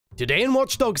Today in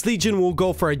Watch Dogs Legion, we'll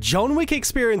go for a John Wick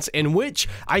experience in which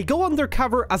I go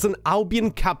undercover as an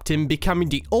Albion Captain, becoming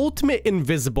the ultimate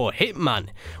invisible hitman.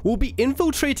 We'll be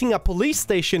infiltrating a police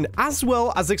station as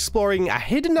well as exploring a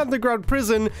hidden underground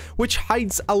prison which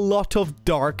hides a lot of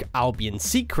dark Albion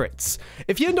secrets.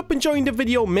 If you end up enjoying the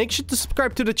video, make sure to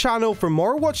subscribe to the channel for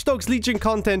more Watch Dogs Legion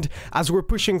content as we're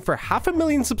pushing for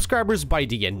 500,000 subscribers by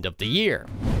the end of the year.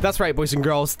 That's right, boys and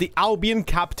girls, the Albion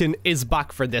Captain is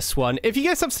back for this one. If you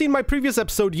guys have seen my previous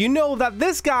episode, you know that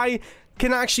this guy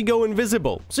can actually go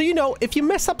invisible. So, you know, if you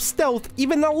mess up stealth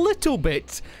even a little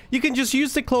bit, you can just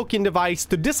use the cloaking device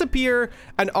to disappear.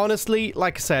 And honestly,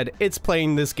 like I said, it's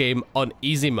playing this game on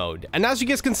easy mode. And as you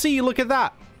guys can see, look at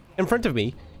that. In front of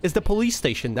me is the police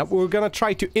station that we're gonna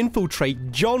try to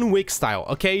infiltrate John Wick style,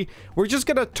 okay? We're just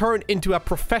gonna turn into a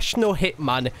professional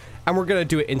hitman and we're gonna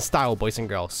do it in style, boys and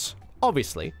girls.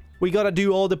 Obviously, we gotta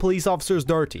do all the police officers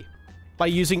dirty by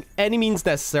using any means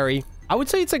necessary. I would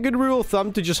say it's a good rule of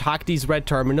thumb to just hack these red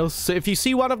terminals. So if you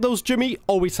see one of those, Jimmy,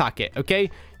 always hack it,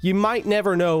 okay? You might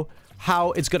never know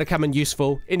how it's gonna come in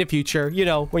useful in the future. You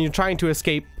know, when you're trying to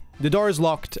escape, the door is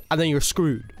locked and then you're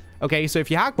screwed, okay? So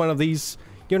if you hack one of these,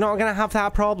 you're not gonna have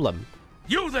that problem.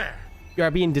 You there! You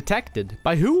are being detected.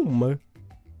 By whom?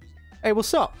 Hey,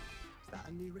 what's up? Is that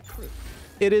a new recruit?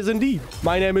 It is indeed.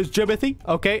 My name is Jimothy,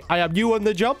 okay? I am new on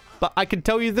the job, but I can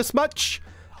tell you this much.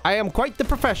 I am quite the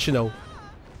professional.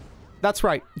 That's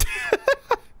right.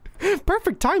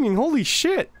 Perfect timing, holy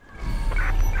shit.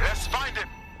 Let's find him.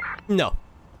 No.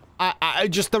 I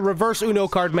just the reverse Uno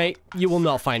card, mate. You will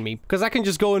not find me. Because I can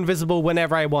just go invisible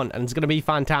whenever I want, and it's going to be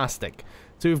fantastic.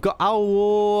 So we've got...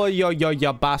 Oh,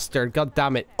 yo, bastard. God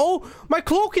damn it. Oh, my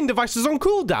cloaking device is on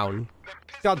cooldown.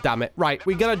 God damn it. Right,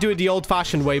 we gotta do it the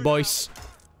old-fashioned way, boys.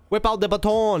 Whip out the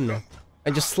baton.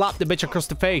 And just slap the bitch across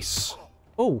the face.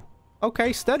 Oh.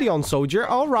 Okay, steady on, soldier.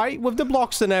 All right, with the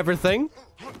blocks and everything.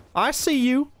 I see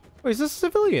you. Wait, is this a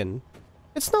civilian?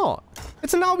 It's not.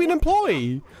 It's an Albion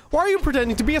employee. Why are you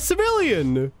pretending to be a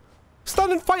civilian?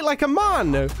 Stand and fight like a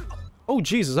man. Oh,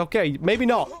 Jesus. Okay, maybe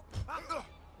not.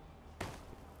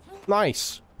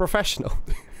 Nice. Professional.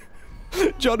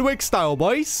 John Wick style,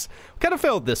 boys. Kind of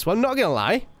failed this one, not gonna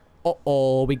lie.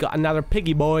 Uh-oh, we got another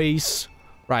piggy, boys.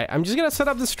 Right, I'm just gonna set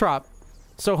up this trap.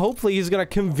 So hopefully he's going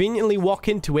to conveniently walk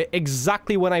into it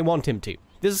exactly when I want him to.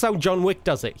 This is how John Wick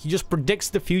does it. He just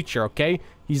predicts the future, okay?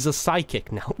 He's a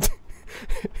psychic now.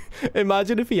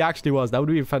 Imagine if he actually was. That would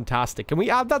be fantastic. Can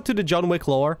we add that to the John Wick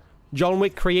lore? John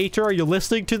Wick creator, are you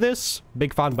listening to this?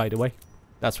 Big fan, by the way.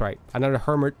 That's right. Another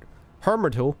hermito.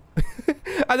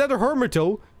 Another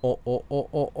hermito.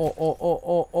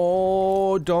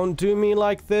 Oh, don't do me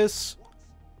like this.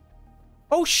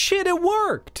 Oh shit, it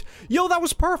worked! Yo, that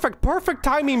was perfect. Perfect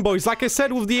timing, boys. Like I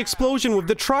said with the explosion, with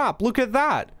the trap. Look at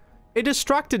that. It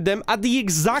distracted them at the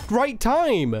exact right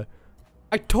time.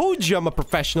 I told you I'm a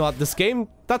professional at this game.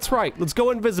 That's right. Let's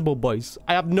go invisible, boys.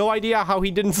 I have no idea how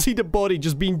he didn't see the body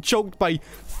just being choked by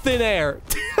thin air.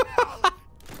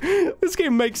 This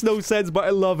game makes no sense, but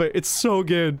I love it. It's so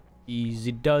good.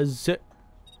 Easy does it.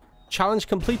 Challenge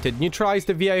completed. Neutralize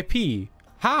the VIP.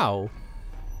 How?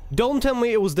 Don't tell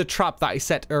me it was the trap that I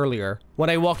set earlier when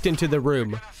I walked into the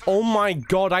room. Oh my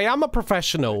god, I am a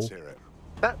professional.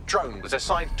 That drone was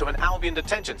assigned to an Albion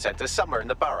detention center somewhere in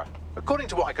the borough. According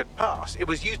to what I could pass, it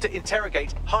was used to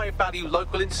interrogate high-value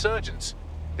local insurgents.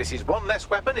 This is one less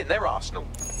weapon in their arsenal.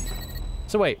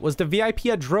 So wait, was the VIP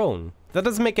a drone? That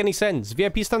doesn't make any sense.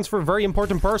 VIP stands for very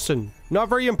important person, not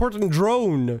very important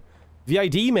drone.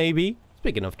 VID maybe.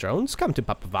 Speaking of drones, come to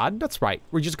Papa Vad. That's right.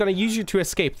 We're just going to use you to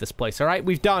escape this place, all right?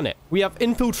 We've done it. We have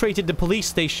infiltrated the police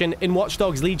station in Watch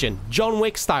Dogs Legion, John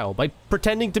Wick style, by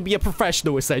pretending to be a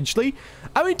professional, essentially.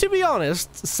 I mean, to be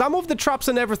honest, some of the traps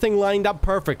and everything lined up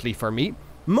perfectly for me.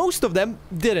 Most of them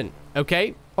didn't,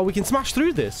 okay? Oh, we can smash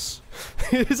through this.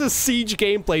 It is a siege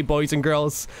gameplay, boys and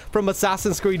girls, from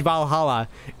Assassin's Creed Valhalla,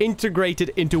 integrated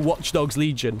into Watch Dogs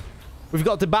Legion. We've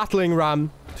got the battling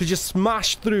ram to just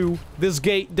smash through this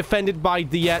gate defended by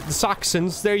the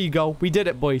Saxons. There you go. We did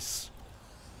it, boys.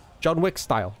 John Wick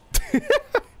style.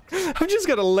 I'm just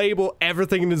gonna label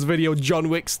everything in this video John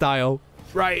Wick style.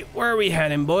 Right, where are we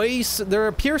heading, boys? There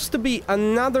appears to be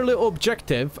another little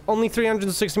objective, only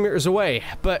 360 meters away.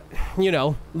 But, you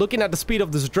know, looking at the speed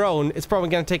of this drone, it's probably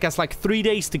gonna take us like 3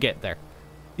 days to get there.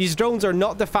 These drones are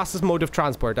not the fastest mode of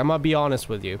transport, I'm gonna be honest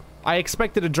with you. I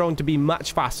expected a drone to be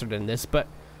much faster than this, but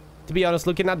to be honest,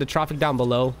 looking at the traffic down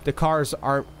below, the cars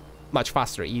aren't much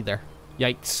faster either.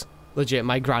 Yikes. Legit,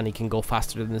 my granny can go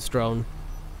faster than this drone.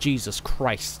 Jesus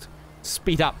Christ.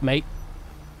 Speed up, mate.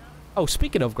 Oh,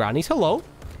 speaking of grannies, hello.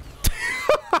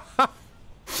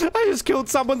 I just killed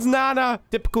someone's nana.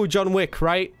 Typical John Wick,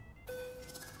 right?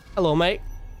 Hello, mate.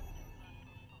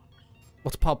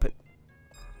 What's poppin'?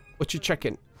 What you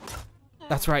checking?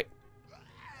 That's right.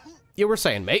 You were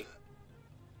saying, mate.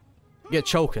 Get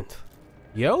choking.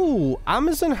 Yo,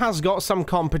 Amazon has got some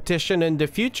competition in the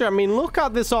future. I mean, look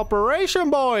at this operation,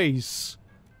 boys.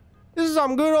 This is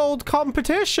some good old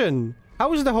competition.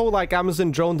 How is the whole, like,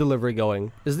 Amazon drone delivery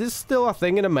going? Is this still a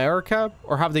thing in America?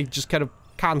 Or have they just kind of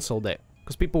cancelled it?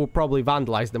 Because people will probably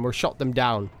vandalize them or shut them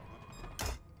down.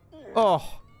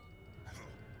 Oh.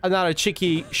 Another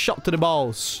cheeky shot to the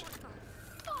balls.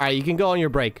 Alright, you can go on your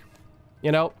break.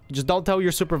 You know, just don't tell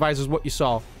your supervisors what you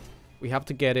saw. We have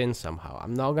to get in somehow.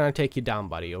 I'm not gonna take you down,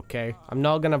 buddy, okay? I'm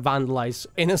not gonna vandalize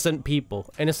innocent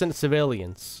people, innocent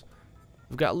civilians.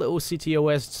 We've got a little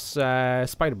CTOS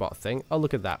spider-bot thing. Oh,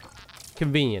 look at that.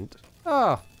 Convenient.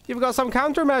 Oh, you've got some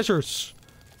countermeasures.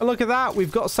 And look at that.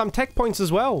 We've got some tech points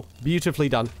as well. Beautifully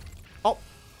done. Oh,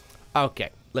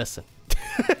 okay. Listen.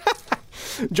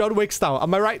 John Wick style.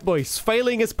 Am I right, boys?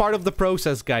 Failing is part of the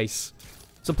process, guys.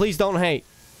 So please don't hate.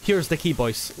 Here's the key,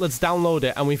 boys. Let's download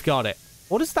it, and we've got it.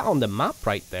 What is that on the map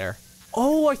right there?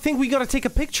 Oh, I think we gotta take a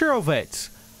picture of it.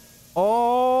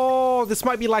 Oh, this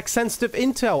might be like sensitive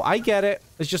intel. I get it.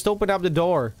 Let's just open up the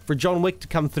door for John Wick to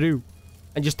come through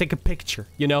and just take a picture,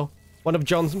 you know? One of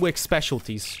John Wick's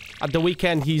specialties. At the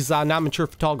weekend, he's an amateur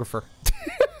photographer.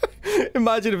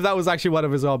 Imagine if that was actually one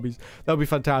of his hobbies. That would be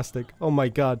fantastic. Oh my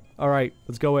god. All right,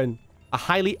 let's go in. A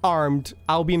highly armed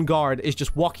Albion guard is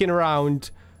just walking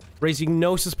around, raising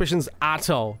no suspicions at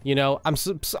all. You know,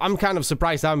 I'm kind of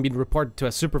surprised I haven't been reported to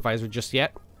a supervisor just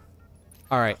yet.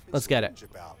 All right, let's get it.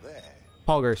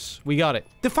 Poggers, we got it.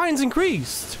 Defiance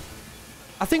increased.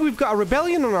 I think we've got a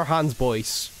rebellion on our hands,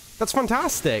 boys. That's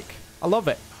fantastic. I love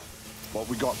it. What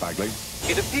we got, Bagley?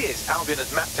 It appears Albion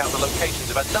has mapped out the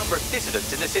locations of a number of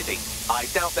dissidents in the city. I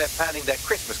doubt they're planning their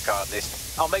Christmas card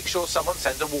list. I'll make sure someone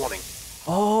sends a warning.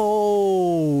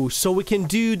 Oh, so we can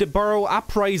do the borough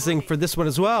uprising for this one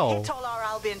as well. Hit all our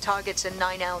Albion targets in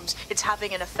 9 Elms. It's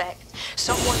having an effect.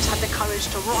 Someone's had the courage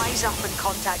to rise up and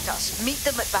contact us. Meet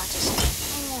them at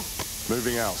Battersea.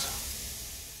 Moving out.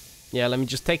 Yeah, let me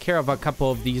just take care of a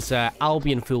couple of these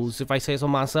Albion fools, if I say so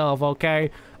myself,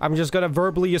 okay? I'm just gonna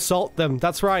verbally assault them.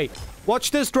 That's right.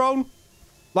 Watch this, drone.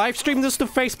 Live stream this to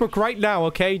Facebook right now,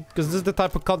 okay? Because this is the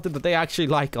type of content that they actually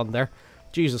like on there.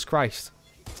 Jesus Christ.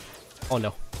 Oh,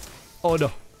 no. Oh,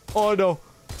 no. Oh, no.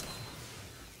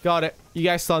 Got it. You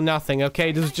guys saw nothing,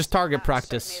 okay? This is just target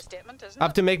practice. I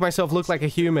have to make myself look like a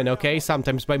human, okay?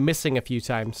 Sometimes by missing a few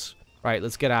times. Right,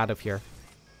 let's get out of here.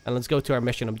 And let's go to our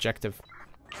mission objective.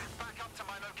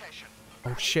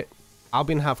 Oh, shit.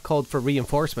 Albion have called for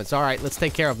reinforcements. Alright, let's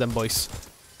take care of them, boys.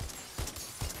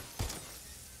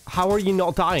 How are you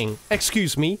not dying?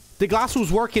 Excuse me. The glass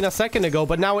was working a second ago,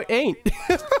 but now it ain't.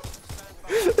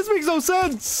 This makes no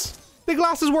sense. The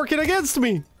glass is working against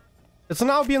me. It's an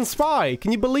Albion spy.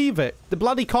 Can you believe it? The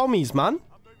bloody commies, man.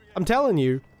 I'm telling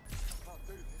you.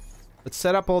 Let's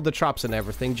set up all the traps and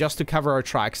everything just to cover our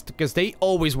tracks, because they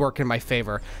always work in my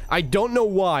favor. I don't know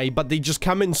why, but they just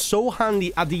come in so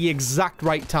handy at the exact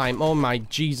right time. Oh my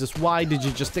Jesus, why did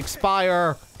you just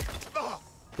expire?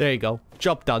 There you go.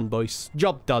 Job done, boys.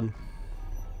 Job done.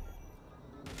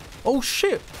 Oh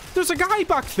shit, there's a guy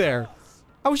back there.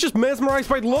 I was just mesmerized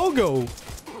by the logo.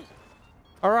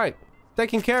 Alright,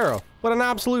 taken care of. What an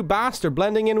absolute bastard,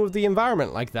 blending in with the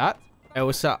environment like that. Hey,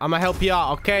 what's up? I'm gonna help you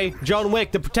out, okay? John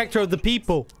Wick, the protector of the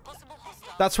people.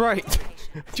 That's right.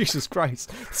 Jesus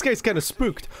Christ. This guy's kind of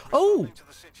spooked. Oh!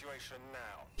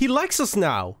 He likes us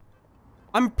now.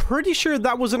 I'm pretty sure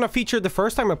that wasn't a feature the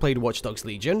first time I played Watch Dogs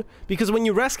Legion. Because when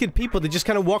you rescued people, they just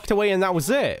kind of walked away and that was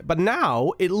it. But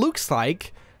now, it looks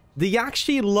like they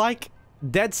actually like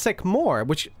DedSec more.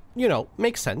 Which, you know,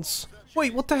 makes sense.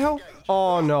 Wait, what the hell?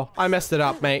 Oh no, I messed it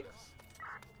up, mate.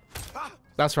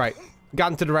 That's right.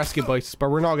 Got into the rescue, boys, but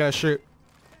we're not gonna shoot.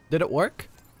 Did it work?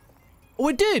 Oh,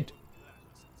 it did!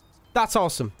 That's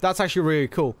awesome. That's actually really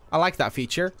cool. I like that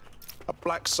feature. A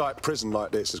black site prison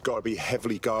like this has got to be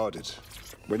heavily guarded.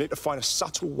 We need to find a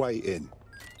subtle way in.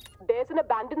 There's an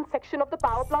abandoned section of the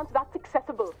power plant that's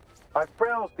accessible. I've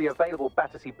browsed the available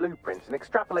Battersea blueprints and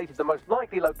extrapolated the most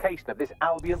likely location of this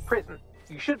Albion prison.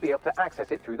 You should be able to access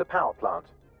it through the power plant.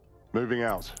 Moving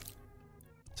out.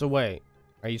 So wait.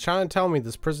 Are you trying to tell me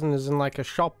this prison is in like a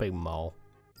shopping mall?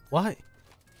 What?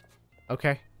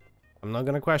 Okay. I'm not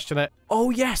gonna question it. Oh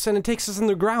yes, and it takes us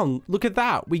underground. Look at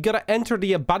that. We gotta enter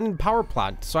the abandoned power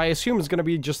plant. So I assume it's gonna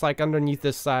be just like underneath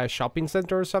this shopping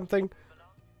center or something.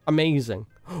 Amazing.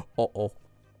 Uh-oh.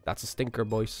 That's a stinker,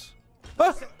 boys.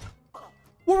 Ah!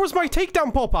 Where was my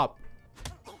takedown pop-up?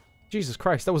 Jesus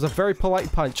Christ, that was a very polite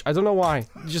punch. I don't know why.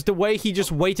 Just the way he just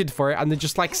waited for it and then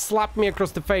just like slapped me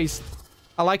across the face.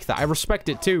 I like that. I respect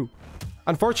it too.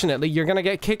 Unfortunately, you're gonna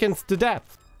get kicked to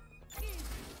death.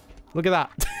 Look at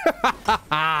that.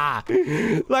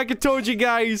 Like I told you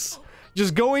guys,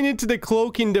 just going into the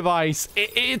cloaking device,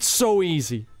 it's so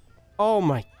easy. Oh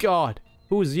my god.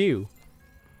 Who is you?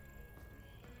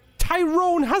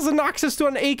 Tyrone has an access to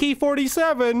an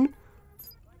AK-47.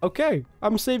 Okay,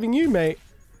 I'm saving you, mate.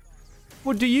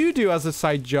 What do you do as a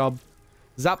side job?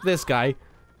 Zap this guy.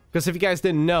 Because if you guys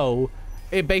didn't know,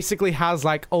 it basically has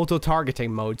like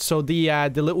auto-targeting mode. So the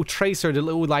little tracer, the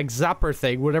little like zapper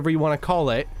thing, whatever you want to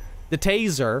call it, the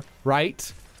taser,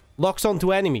 right, locks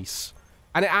onto enemies.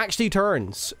 And it actually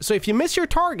turns. So if you miss your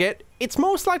target, it's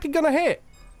most likely gonna hit.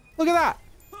 Look at that.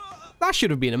 That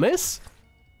should have been a miss.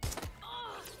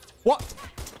 What?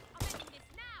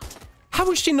 How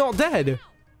is she not dead?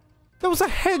 That was a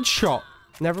headshot.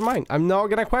 Never mind. I'm not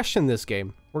gonna question this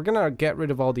game. We're gonna get rid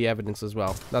of all the evidence as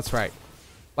well. That's right.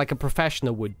 Like a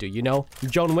professional would do, you know?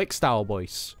 John Wick style,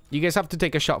 boys. You guys have to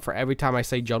take a shot for every time I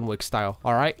say John Wick style,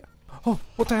 alright? Oh,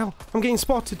 what the hell? I'm getting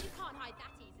spotted.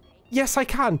 Yes, I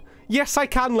can. Yes, I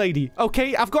can, lady.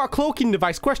 Okay, I've got a cloaking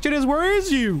device. Question is, where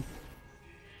is you?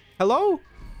 Hello?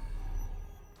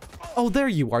 Oh, there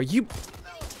you are. You...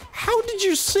 How did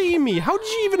you see me? How did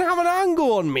you even have an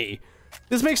angle on me?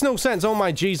 This makes no sense. Oh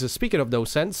my Jesus. Speaking of no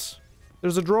sense,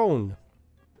 there's a drone.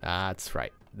 That's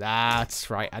right. That's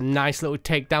right. A nice little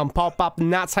takedown pop-up,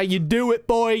 and that's how you do it,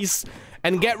 boys.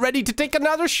 And get ready to take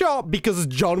another shot because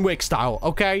it's John Wick style,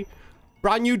 okay?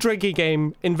 Brand new drinking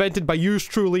game invented by yours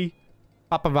truly,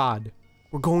 Papa Vad.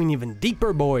 We're going even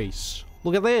deeper, boys.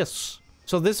 Look at this.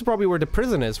 So this is probably where the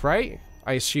prison is, right?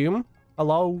 I assume.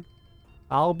 Hello?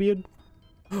 Albion?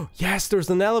 Yes, there's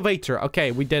an elevator.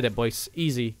 Okay, we did it, boys.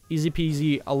 Easy. Easy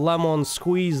peasy. A lemon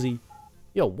squeezy.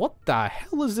 Yo, what the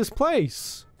hell is this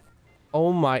place?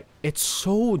 Oh my... It's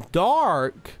so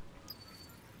dark.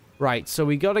 Right, so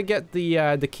we gotta get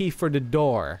the key for the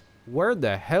door. Where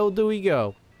the hell do we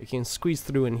go? We can squeeze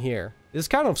through in here. It's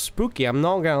kind of spooky, I'm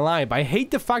not gonna lie. But I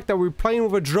hate the fact that we're playing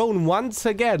with a drone once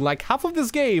again. Like, half of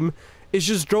this game is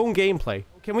just drone gameplay.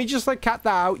 Can we just, like, cut that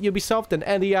out? Ubisoft and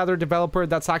any other developer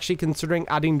that's actually considering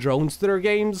adding drones to their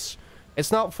games?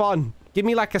 It's not fun. Give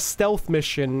me, like, a stealth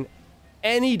mission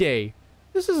any day.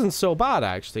 This isn't so bad,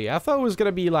 actually. I thought it was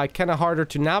gonna be, like, kind of harder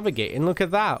to navigate. And look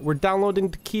at that. We're downloading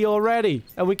the key already.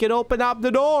 And we can open up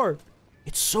the door.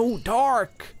 It's so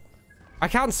dark. I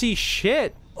can't see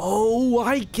shit. Oh,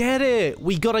 I get it.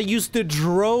 We gotta use the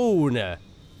drone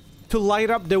to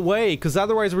light up the way. Because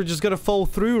otherwise, we're just gonna fall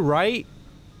through, right?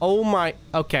 Oh my...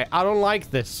 Okay, I don't like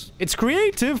this. It's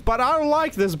creative, but I don't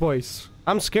like this, boys.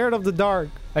 I'm scared of the dark.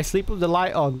 I sleep with the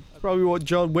light on. That's probably what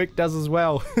John Wick does as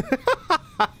well.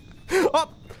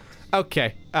 Oh!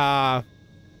 Okay, my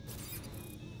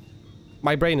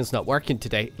brain is not working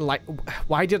today. Like,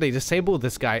 why did I disable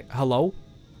this guy? Hello?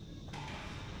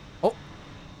 Oh.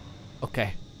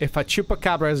 Okay. If a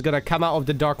chupacabra is gonna come out of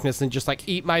the darkness and just, like,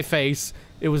 eat my face,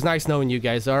 it was nice knowing you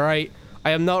guys, alright? I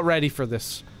am not ready for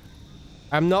this.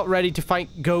 I'm not ready to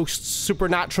fight ghosts,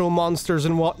 supernatural monsters,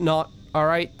 and whatnot.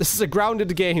 Alright? This is a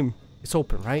grounded game. It's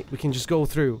open, right? We can just go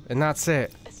through, and that's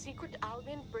it. A secret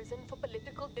Albion prison for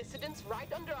political dissidents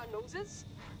right under our noses?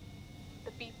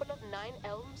 The people of Nine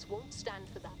Elms won't stand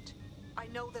for that. I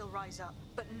know they'll rise up,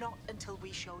 but not until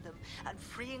we show them. And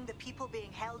freeing the people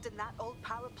being held in that old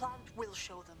power plant will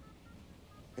show them.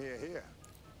 Here, here.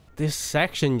 This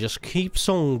section just keeps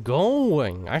on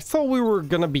going. I thought we were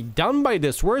gonna be done by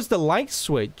this. Where's the light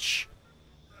switch?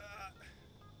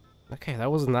 Okay,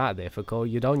 that wasn't that difficult.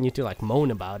 You don't need to, like, moan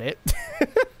about it.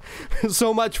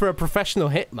 So much for a professional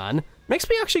hitman. Makes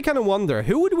me actually kind of wonder,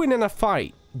 who would win in a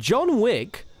fight? John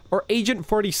Wick or Agent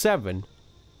 47?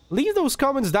 Leave those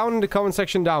comments down in the comment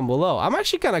section down below. I'm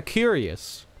actually kind of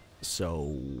curious.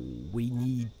 So, we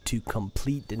need to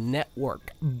complete the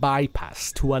network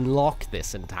bypass to unlock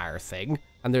this entire thing.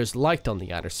 And there's light on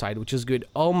the other side, which is good.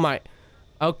 Oh my...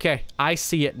 Okay, I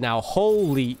see it now.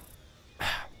 Holy...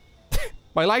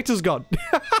 My light is gone.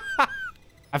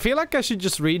 I feel like I should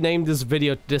just rename this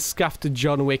video the Scuffed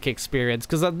John Wick experience.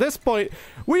 Because at this point,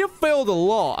 we have failed a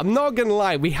lot. I'm not gonna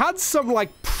lie. We had some,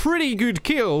 like, pretty good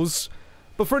kills.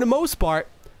 But for the most part...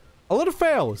 a lot of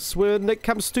fails when it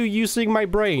comes to using my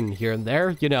brain here and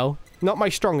there, you know. Not my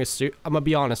strongest suit, I'm gonna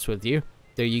be honest with you.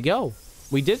 There you go.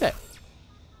 We did it.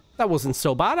 That wasn't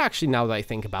so bad, actually, now that I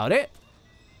think about it.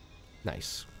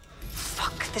 Nice.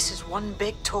 Fuck, this is one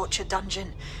big torture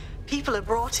dungeon. People are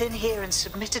brought in here and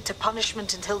submitted to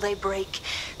punishment until they break.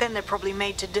 Then they're probably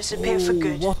made to disappear for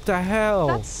good. What the hell?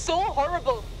 That's so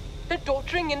horrible. They're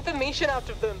torturing information out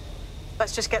of them.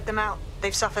 Let's just get them out.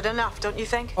 They've suffered enough, don't you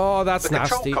think? Oh, that's The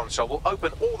nasty. control console will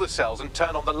open all the cells and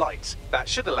turn on the lights. That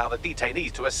should allow the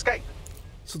detainees to escape.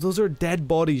 So those are dead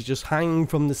bodies just hanging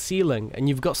from the ceiling, and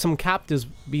you've got some captives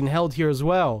being held here as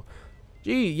well.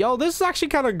 Gee, yo, this is actually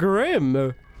kind of grim.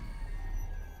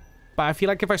 But I feel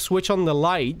like if I switch on the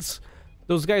lights,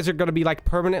 those guys are going to be like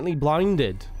permanently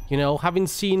blinded. You know, having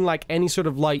seen like any sort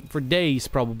of light for days,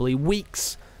 probably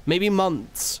weeks, maybe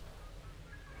months.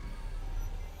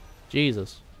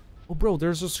 Jesus. Oh, bro,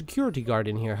 there's a security guard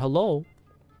in here. Hello?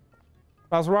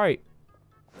 That's right.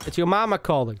 It's your mama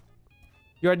calling.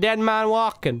 You're a dead man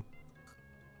walking.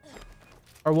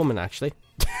 Or woman, actually.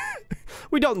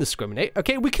 We don't discriminate,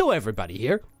 okay? We kill everybody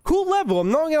here. Cool level, I'm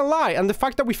not gonna lie. And the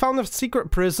fact that we found a secret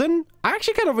prison, I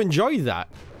actually kind of enjoy that.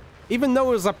 Even though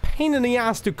it was a pain in the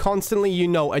ass to constantly, you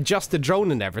know, adjust the drone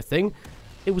and everything,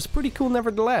 it was pretty cool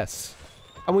nevertheless.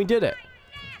 And we did it.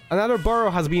 Another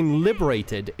borough has been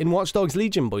liberated in Watch Dogs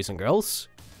Legion, boys and girls.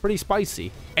 Pretty spicy.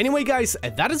 Anyway, guys,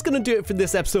 that is going to do it for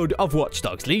this episode of Watch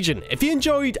Dogs Legion. If you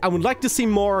enjoyed and would like to see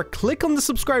more, click on the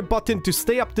subscribe button to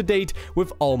stay up to date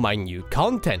with all my new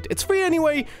content. It's free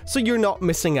anyway, so you're not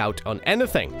missing out on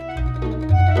anything.